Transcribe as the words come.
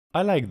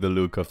I like the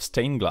look of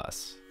stained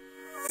glass.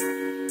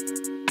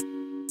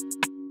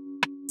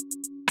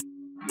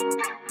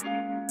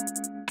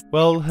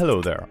 Well,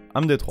 hello there,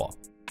 I'm Détroit.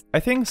 I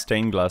think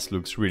stained glass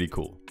looks really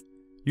cool.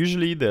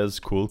 Usually there's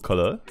cool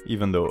color,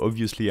 even though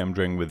obviously I'm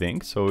drawing with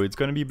ink, so it's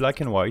gonna be black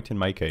and white in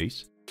my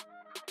case.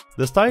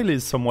 The style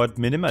is somewhat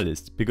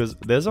minimalist, because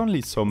there's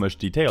only so much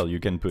detail you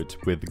can put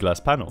with glass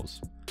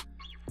panels.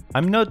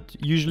 I'm not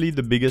usually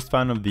the biggest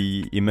fan of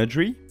the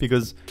imagery,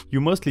 because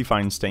you mostly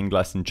find stained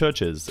glass in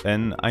churches,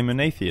 and I'm an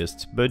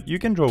atheist, but you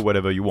can draw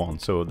whatever you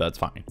want, so that's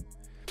fine.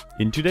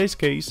 In today's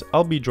case,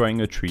 I'll be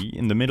drawing a tree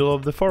in the middle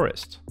of the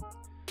forest.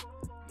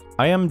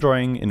 I am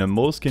drawing in a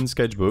Moleskine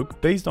sketchbook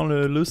based on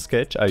a loose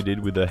sketch I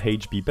did with a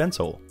HB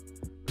pencil.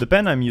 The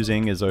pen I'm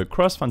using is a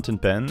cross fountain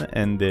pen,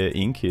 and the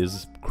ink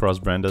is cross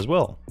brand as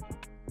well.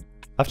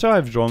 After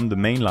I've drawn the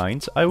main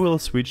lines, I will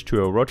switch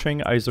to a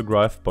Rotring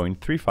Isograph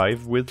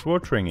 0.35 with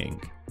Rotring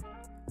ink.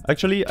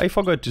 Actually, I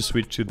forgot to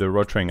switch to the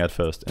Rotring at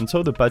first, and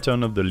so the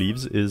pattern of the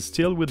leaves is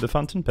still with the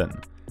fountain pen.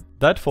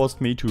 That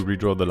forced me to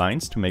redraw the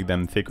lines to make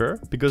them thicker,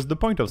 because the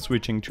point of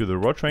switching to the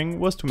Rotring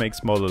was to make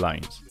smaller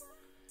lines.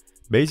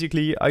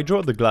 Basically, I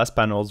draw the glass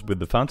panels with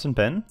the fountain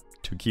pen,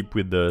 to keep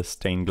with the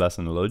stained glass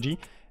analogy,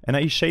 and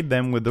I shade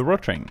them with the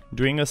Rotring,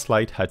 doing a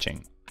slight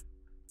hatching.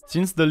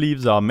 Since the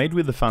leaves are made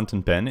with the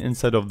fountain pen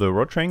instead of the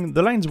Rotring,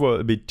 the lines were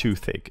a bit too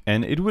thick,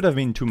 and it would have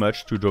been too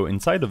much to draw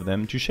inside of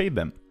them to shade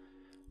them.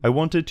 I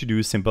wanted to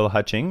do simple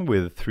hatching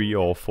with 3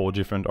 or 4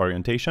 different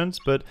orientations,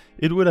 but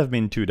it would have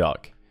been too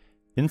dark.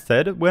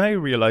 Instead, when I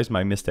realized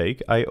my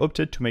mistake, I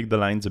opted to make the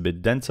lines a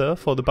bit denser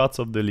for the parts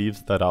of the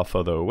leaves that are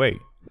further away.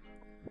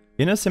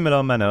 In a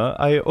similar manner,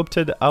 I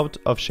opted out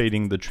of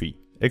shading the tree,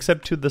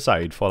 except to the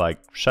side for like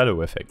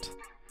shadow effect.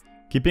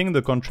 Keeping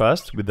the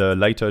contrast with the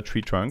lighter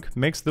tree trunk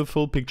makes the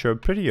full picture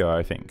prettier,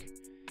 I think.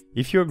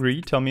 If you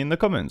agree, tell me in the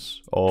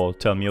comments, or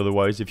tell me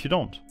otherwise if you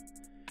don't.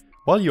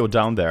 While you're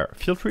down there,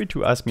 feel free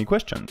to ask me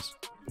questions.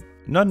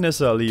 Not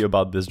necessarily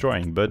about this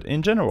drawing, but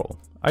in general.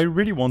 I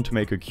really want to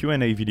make a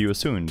Q&A video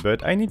soon,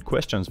 but I need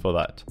questions for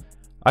that.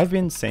 I've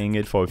been saying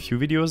it for a few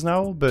videos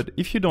now, but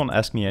if you don't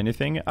ask me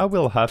anything, I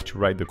will have to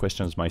write the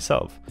questions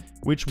myself,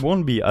 which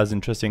won't be as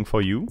interesting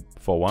for you,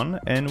 for one,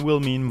 and will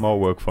mean more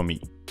work for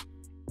me.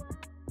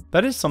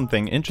 That is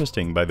something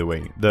interesting, by the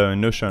way, the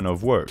notion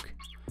of work.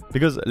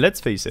 Because let's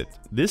face it,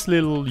 this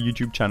little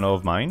YouTube channel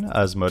of mine,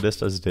 as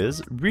modest as it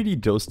is, really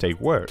does take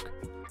work.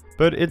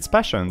 But it's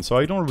passion, so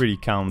I don't really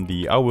count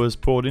the hours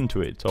poured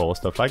into it or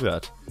stuff like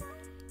that.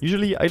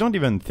 Usually I don't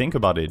even think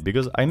about it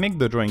because I make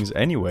the drawings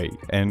anyway,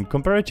 and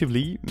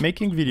comparatively,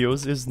 making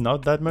videos is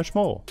not that much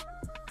more.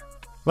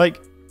 Like,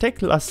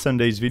 take last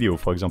Sunday's video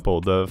for example,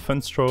 the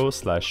fun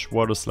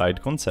straw/water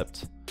slide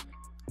concept.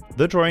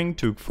 The drawing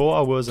took 4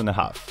 hours and a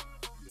half.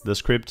 The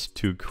script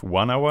took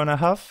 1 hour and a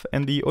half,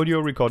 and the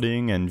audio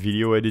recording and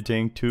video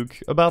editing took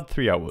about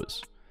 3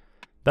 hours.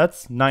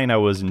 That's 9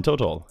 hours in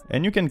total,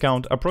 and you can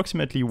count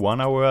approximately 1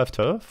 hour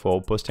after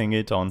for posting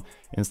it on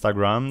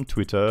Instagram,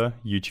 Twitter,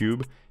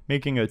 YouTube,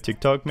 making a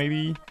TikTok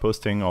maybe,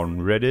 posting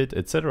on Reddit,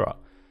 etc.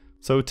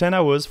 So 10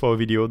 hours for a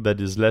video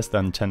that is less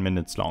than 10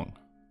 minutes long.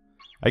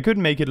 I could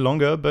make it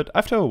longer, but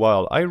after a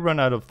while I run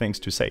out of things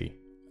to say.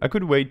 I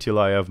could wait till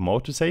I have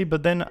more to say,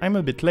 but then I'm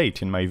a bit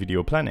late in my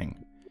video planning.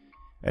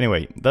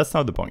 Anyway, that's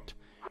not the point.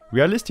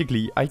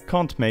 Realistically, I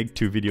can't make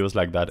 2 videos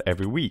like that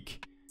every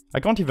week. I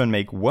can't even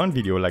make 1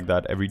 video like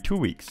that every 2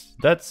 weeks.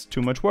 That's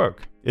too much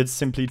work. It's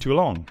simply too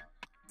long.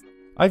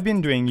 I've been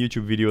doing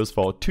YouTube videos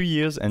for 2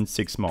 years and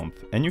 6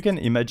 months, and you can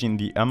imagine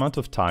the amount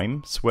of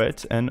time,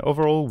 sweat, and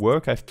overall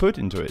work I've put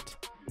into it.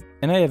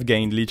 And I have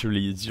gained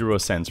literally 0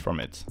 cents from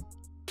it.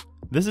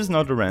 This is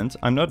not a rant,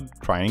 I'm not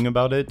crying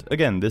about it.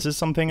 Again, this is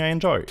something I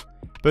enjoy.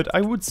 But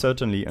I would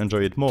certainly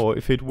enjoy it more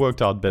if it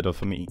worked out better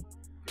for me.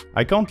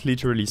 I can't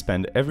literally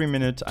spend every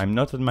minute I'm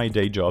not at my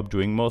day job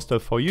doing more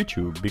stuff for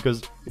YouTube,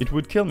 because it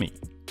would kill me.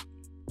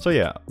 So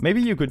yeah,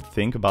 maybe you could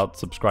think about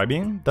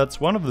subscribing.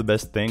 That's one of the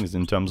best things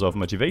in terms of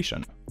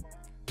motivation.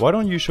 Why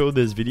don't you show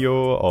this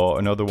video or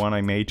another one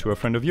I made to a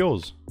friend of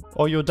yours?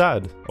 Or your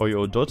dad, or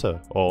your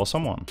daughter, or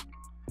someone?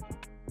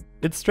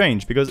 It's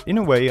strange because in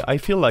a way I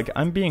feel like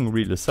I'm being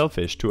really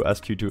selfish to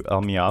ask you to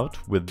help me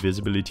out with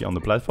visibility on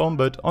the platform,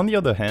 but on the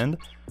other hand,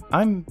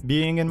 I'm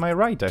being in my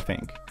right, I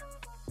think.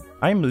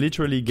 I'm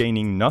literally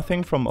gaining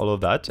nothing from all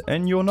of that,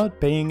 and you're not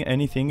paying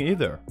anything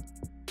either.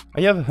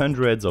 I have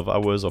hundreds of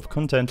hours of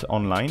content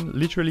online,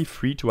 literally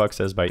free to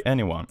access by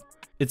anyone.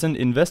 It's an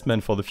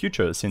investment for the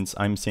future since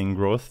I'm seeing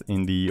growth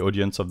in the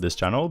audience of this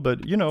channel,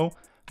 but you know,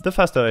 the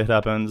faster it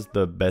happens,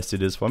 the best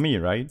it is for me,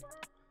 right?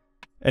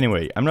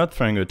 Anyway, I'm not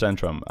throwing a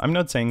tantrum. I'm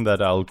not saying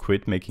that I'll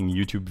quit making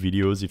YouTube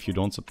videos if you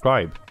don't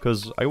subscribe,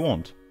 because I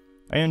won't.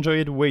 I enjoy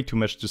it way too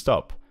much to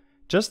stop.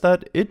 Just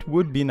that it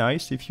would be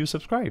nice if you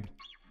subscribed.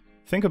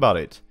 Think about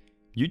it.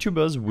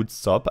 YouTubers would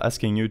stop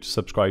asking you to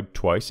subscribe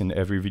twice in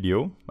every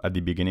video, at the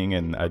beginning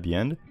and at the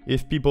end,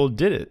 if people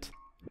did it.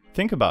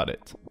 Think about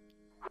it.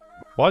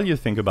 While you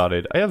think about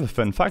it, I have a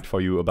fun fact for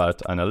you about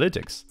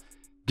analytics.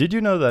 Did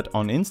you know that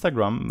on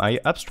Instagram, my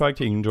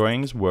abstract ink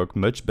drawings work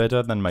much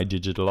better than my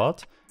digital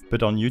art?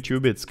 but on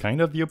YouTube it's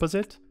kind of the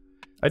opposite?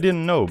 I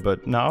didn't know,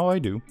 but now I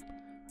do.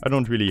 I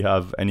don't really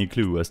have any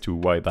clue as to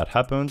why that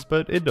happens,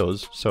 but it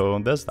does, so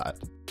there's that.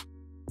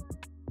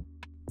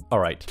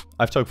 Alright,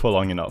 I've talked for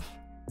long enough.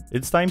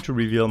 It's time to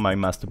reveal my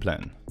master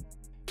plan.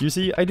 You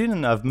see, I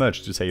didn't have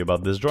much to say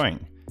about this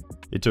drawing.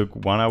 It took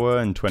 1 hour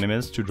and 20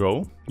 minutes to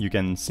draw. You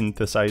can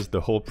synthesize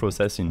the whole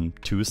process in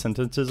 2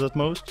 sentences at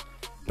most,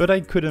 but I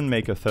couldn't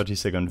make a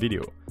 30-second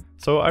video,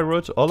 so I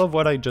wrote all of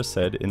what I just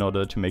said in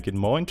order to make it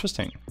more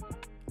interesting.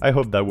 I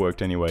hope that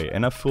worked anyway,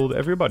 and I've fooled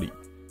everybody.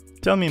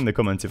 Tell me in the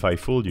comments if I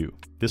fooled you.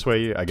 This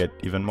way I get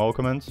even more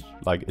comments,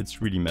 like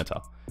it's really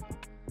meta.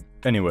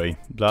 Anyway,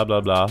 blah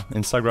blah blah,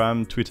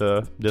 Instagram,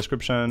 Twitter,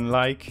 description,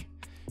 like...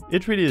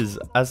 It really is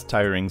as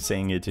tiring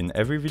saying it in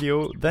every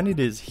video than it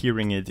is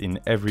hearing it in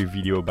every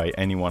video by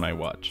anyone I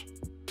watch.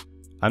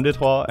 I'm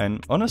Detroit,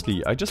 and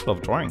honestly, I just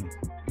love drawing.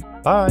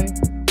 Bye!